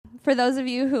For those of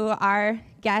you who are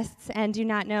guests and do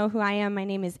not know who I am, my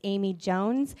name is Amy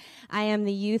Jones. I am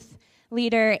the youth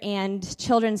leader and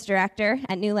children's director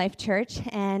at New Life Church,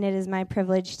 and it is my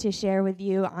privilege to share with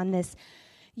you on this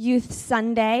Youth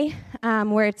Sunday,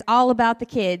 where it's all about the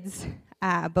kids,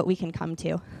 but we can come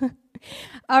too.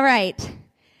 All right.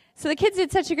 So the kids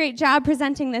did such a great job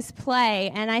presenting this play,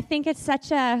 and I think it's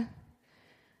such a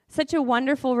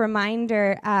wonderful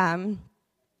reminder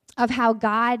of how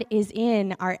God is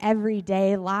in our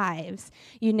everyday lives.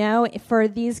 You know, for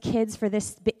these kids, for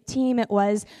this team, it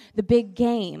was the big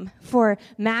game. For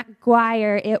Matt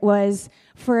Guire, it was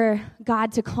for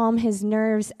God to calm his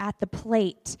nerves at the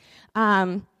plate.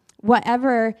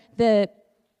 Whatever the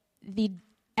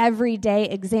everyday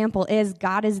example is,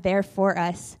 God is there for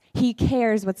us. He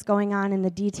cares what's going on in the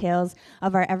details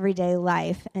of our everyday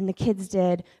life, and the kids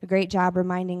did a great job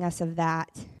reminding us of that.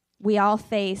 We all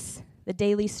face the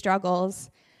daily struggles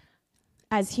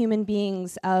as human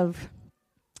beings of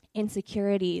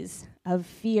insecurities, of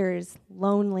fears,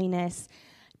 loneliness,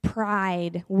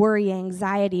 pride, worry,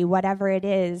 anxiety, whatever it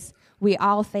is. We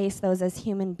all face those as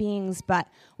human beings, but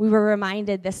we were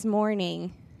reminded this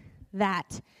morning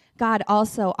that God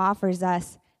also offers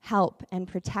us help and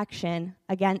protection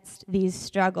against these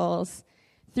struggles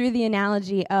through the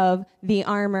analogy of the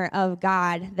armor of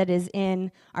God that is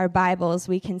in our Bibles.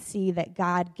 We can see that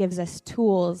God gives us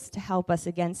tools to help us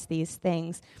against these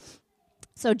things.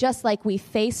 So just like we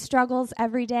face struggles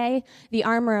every day, the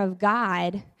armor of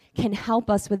God can help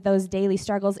us with those daily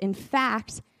struggles. In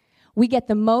fact, we get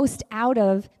the most out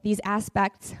of these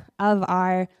aspects of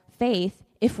our faith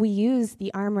if we use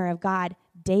the armor of God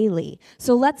daily.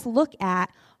 So let's look at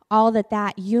all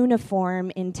that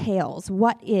uniform entails.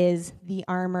 What is the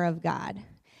armor of God?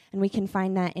 And we can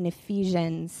find that in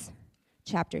Ephesians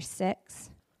chapter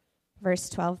 6, verse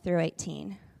 12 through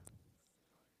 18.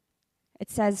 It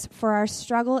says, "For our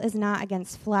struggle is not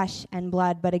against flesh and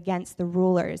blood, but against the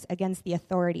rulers, against the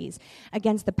authorities,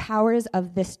 against the powers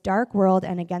of this dark world,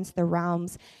 and against the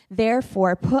realms.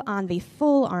 Therefore, put on the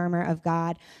full armor of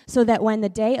God, so that when the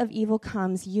day of evil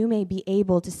comes, you may be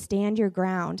able to stand your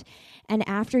ground. And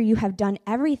after you have done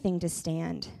everything to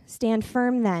stand, stand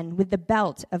firm then, with the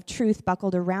belt of truth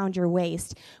buckled around your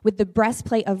waist, with the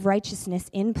breastplate of righteousness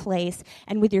in place,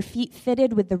 and with your feet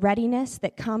fitted with the readiness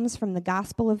that comes from the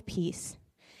gospel of peace.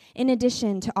 In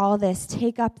addition to all this,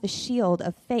 take up the shield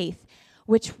of faith,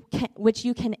 which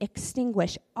you can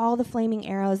extinguish all the flaming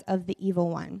arrows of the evil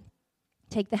one.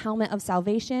 Take the helmet of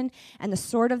salvation and the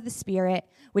sword of the Spirit,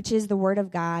 which is the word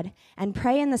of God, and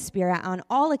pray in the Spirit on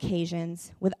all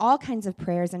occasions with all kinds of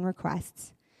prayers and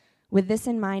requests. With this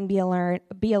in mind, be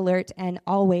alert, and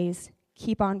always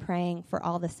keep on praying for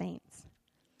all the saints."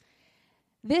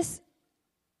 This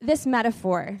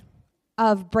metaphor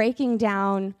of breaking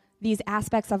down these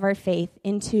aspects of our faith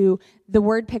into the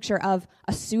word picture of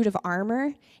a suit of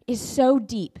armor is so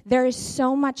deep. There is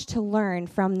so much to learn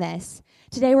from this.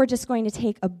 Today we're just going to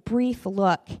take a brief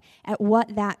look at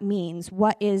what that means.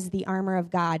 What is the armor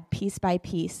of God, piece by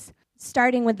piece?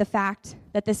 Starting with the fact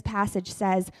that this passage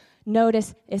says,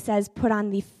 notice it says, put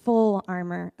on the full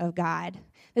armor of God.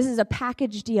 This is a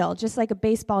package deal, just like a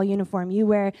baseball uniform. You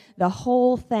wear the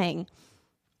whole thing.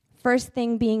 First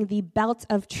thing being the belt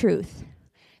of truth.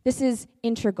 This is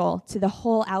integral to the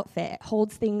whole outfit. It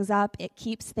holds things up. It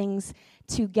keeps things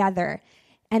together.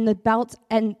 And the belt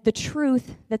and the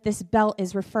truth that this belt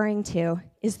is referring to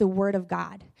is the Word of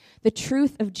God, the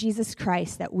truth of Jesus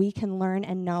Christ that we can learn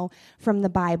and know from the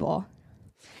Bible.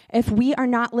 If we are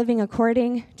not living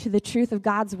according to the truth of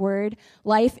God's Word,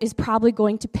 life is probably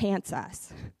going to pants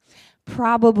us.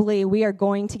 Probably we are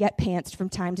going to get pantsed from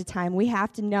time to time. We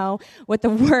have to know what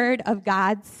the Word of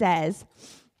God says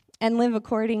and live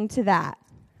according to that.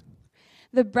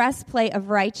 The breastplate of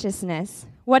righteousness.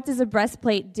 What does a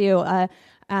breastplate do?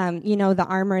 The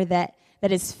armor that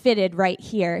is fitted right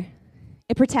here.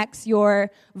 It protects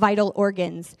your vital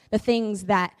organs, the things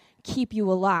that keep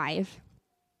you alive.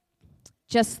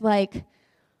 Just like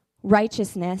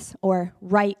righteousness or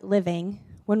right living,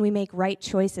 when we make right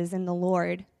choices in the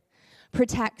Lord,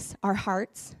 protects our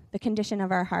hearts, the condition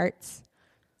of our hearts.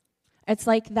 It's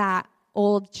like that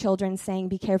old children saying,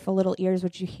 be careful little ears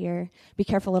what you hear, be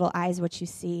careful little eyes what you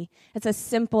see. It's a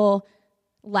simple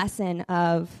lesson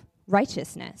of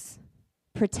righteousness,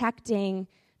 protecting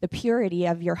the purity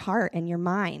of your heart and your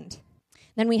mind.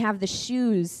 Then we have the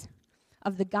shoes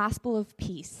of the gospel of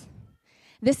peace.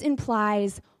 This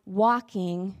implies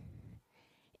walking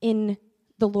in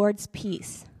the Lord's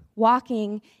peace,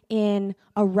 walking in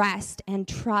a rest and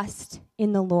trust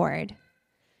in the Lord.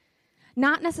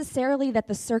 Not necessarily that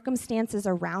the circumstances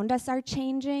around us are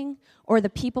changing or the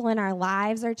people in our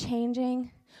lives are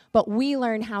changing, but we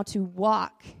learn how to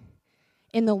walk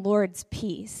in the Lord's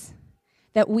peace,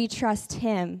 that we trust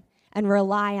him and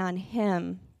rely on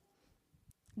him.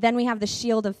 Then we have the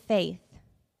shield of faith,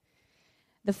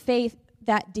 the faith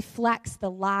that deflects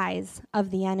the lies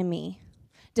of the enemy,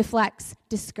 deflects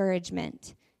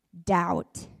discouragement,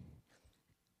 doubt,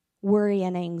 worry,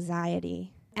 and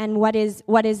anxiety. And what is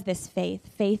this faith?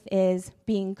 Faith is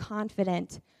being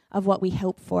confident of what we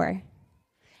hope for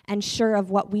and sure of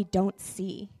what we don't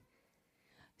see.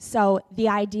 So the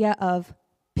idea of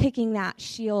picking that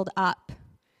shield up,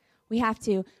 we have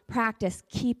to practice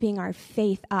keeping our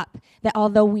faith up, that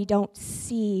although we don't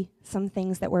see some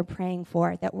things that we're praying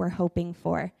for, that we're hoping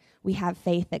for, we have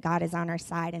faith that God is on our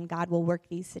side and God will work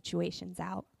these situations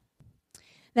out.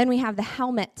 Then we have the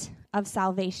helmet of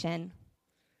salvation,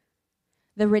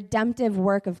 the redemptive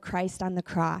work of Christ on the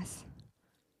cross.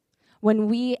 When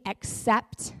we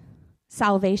accept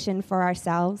salvation for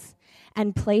ourselves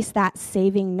and place that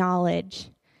saving knowledge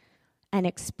and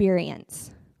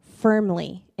experience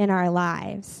firmly in our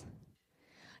lives,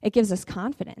 it gives us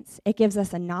confidence. It gives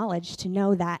us a knowledge to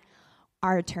know that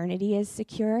our eternity is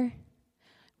secure.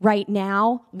 Right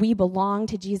now, we belong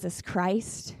to Jesus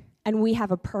Christ, and we have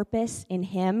a purpose in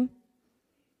him.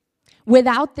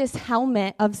 Without this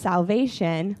helmet of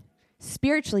salvation,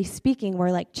 spiritually speaking,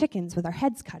 we're like chickens with our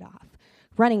heads cut off,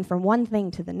 running from one thing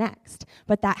to the next.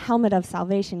 But that helmet of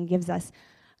salvation gives us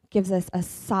a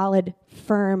solid,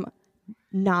 firm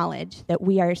knowledge that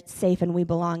we are safe and we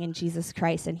belong in Jesus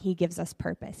Christ, and he gives us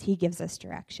purpose. He gives us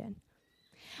direction.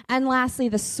 And lastly,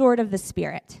 the sword of the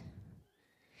Spirit.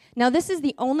 Now, this is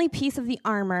the only piece of the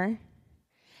armor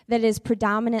that is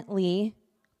predominantly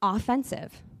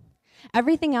offensive.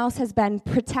 Everything else has been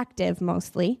protective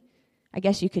mostly. I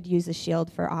guess you could use a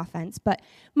shield for offense, but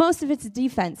most of it's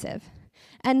defensive.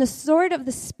 And the sword of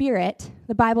the Spirit,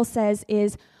 the Bible says,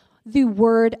 is the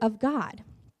Word of God.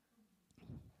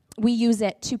 We use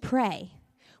it to pray.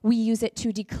 We use it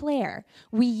to declare.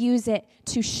 We use it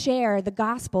to share the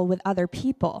gospel with other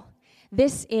people.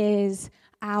 This is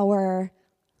our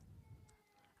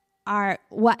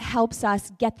what helps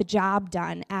us get the job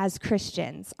done as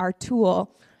Christians, our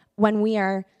tool when we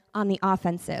are on the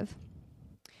offensive.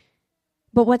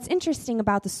 But what's interesting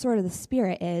about the sword of the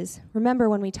Spirit is, remember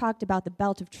when we talked about the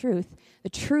belt of truth, the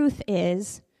truth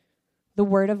is the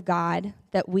Word of God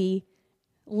that we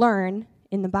learn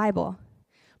in the Bible.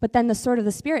 But then the sword of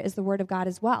the Spirit is the Word of God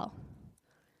as well.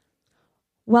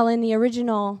 Well, in the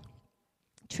original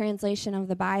translation of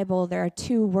the Bible, there are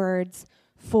two words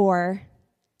for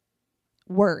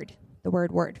word, the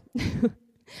word word.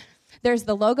 There's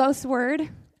the Logos word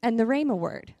and the Rhema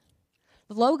word.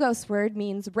 The Logos word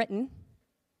means written,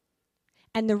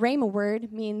 and the Rhema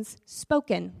word means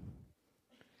spoken.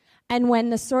 And when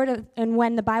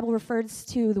the Bible refers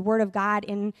to the Word of God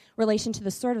in relation to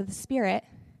the sword of the Spirit,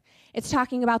 it's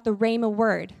talking about the Rhema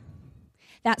word,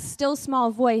 that still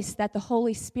small voice that the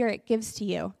Holy Spirit gives to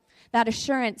you, that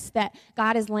assurance that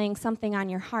God is laying something on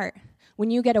your heart. When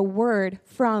you get a word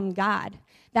from God,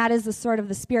 that is the sword of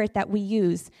the Spirit that we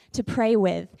use to pray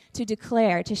with, to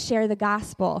declare, to share the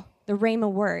gospel, the Rhema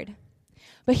word.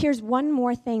 But here's one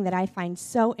more thing that I find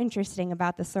so interesting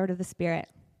about the sword of the Spirit.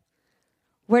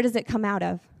 Where does it come out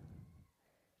of?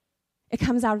 It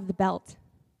comes out of the belt.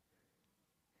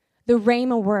 The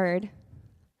Rhema word,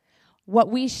 what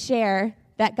we share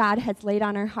that God has laid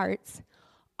on our hearts,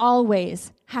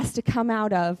 always has to come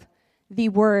out of the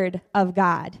Word of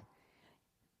God.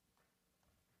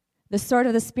 The sword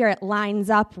of the Spirit lines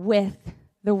up with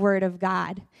the Word of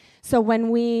God. So when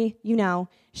we,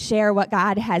 share what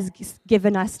God has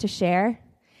given us to share,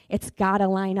 it's got to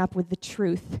line up with the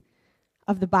truth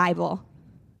of the Bible.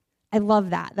 I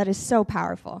love that. That is so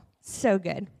powerful. So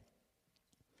good.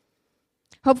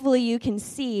 Hopefully you can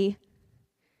see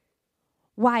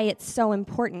why it's so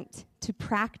important to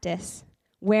practice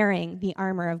wearing the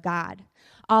armor of God.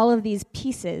 All of these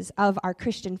pieces of our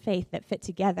Christian faith that fit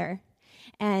together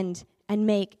and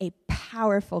make a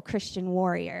powerful Christian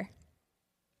warrior.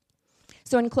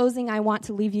 So in closing, I want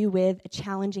to leave you with a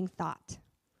challenging thought.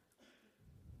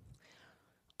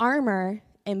 Armor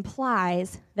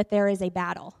implies that there is a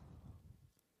battle.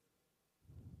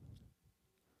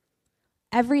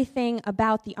 Everything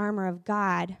about the armor of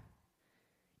God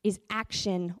is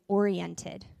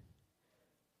action-oriented.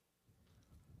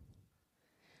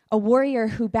 A warrior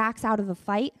who backs out of a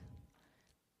fight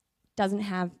doesn't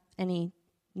have any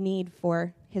need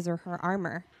for his or her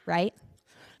armor, right?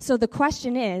 So the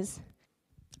question is,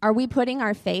 are we putting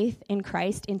our faith in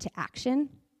Christ into action?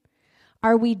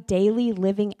 Are we daily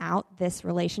living out this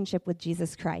relationship with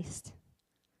Jesus Christ?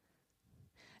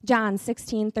 John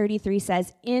 16:33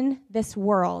 says, "In this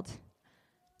world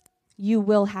you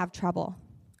will have trouble,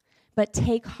 but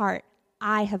take heart,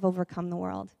 I have overcome the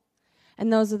world."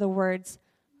 And those are the words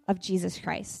of Jesus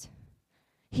Christ.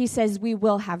 He says we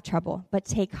will have trouble, but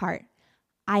take heart,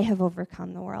 I have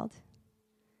overcome the world.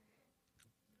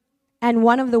 And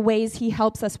one of the ways he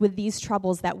helps us with these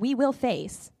troubles that we will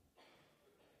face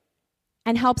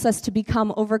and helps us to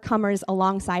become overcomers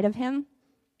alongside of him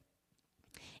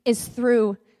is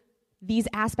through these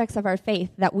aspects of our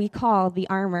faith that we call the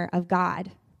armor of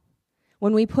God.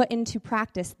 When we put into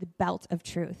practice the belt of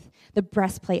truth, the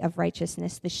breastplate of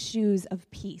righteousness, the shoes of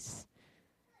peace,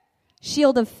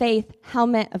 shield of faith,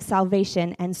 helmet of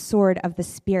salvation, and sword of the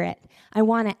Spirit. I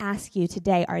want to ask you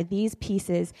today, are these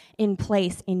pieces in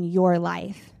place in your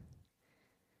life?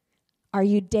 Are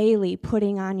you daily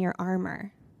putting on your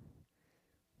armor?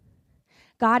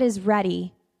 God is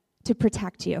ready to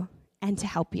protect you and to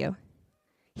help you.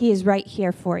 He is right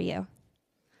here for you.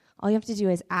 All you have to do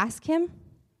is ask him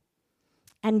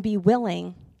and be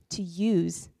willing to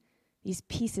use these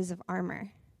pieces of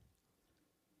armor.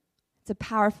 It's a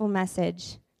powerful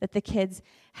message that the kids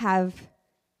have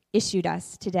issued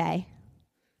us today.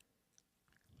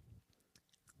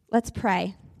 Let's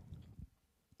pray.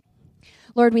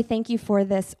 Lord, we thank you for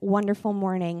this wonderful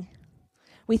morning.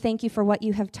 We thank you for what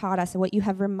you have taught us and what you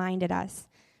have reminded us.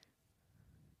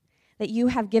 That you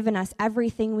have given us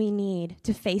everything we need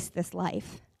to face this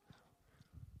life.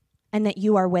 And that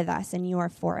you are with us and you are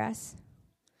for us.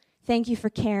 Thank you for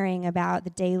caring about the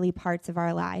daily parts of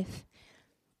our life.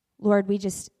 Lord, we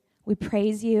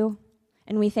praise you,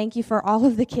 and we thank you for all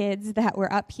of the kids that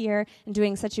were up here and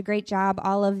doing such a great job,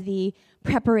 all of the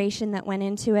preparation that went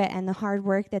into it and the hard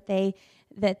work that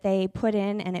they put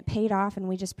in, and it paid off, and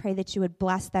we just pray that you would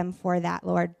bless them for that,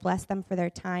 Lord. Bless them for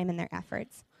their time and their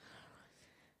efforts.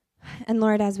 And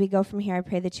Lord, as we go from here, I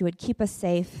pray that you would keep us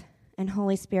safe, and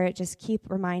Holy Spirit, just keep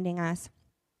reminding us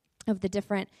of the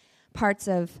different parts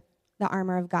of the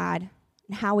armor of God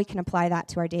and how we can apply that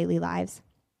to our daily lives.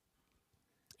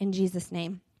 In Jesus'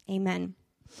 name, amen.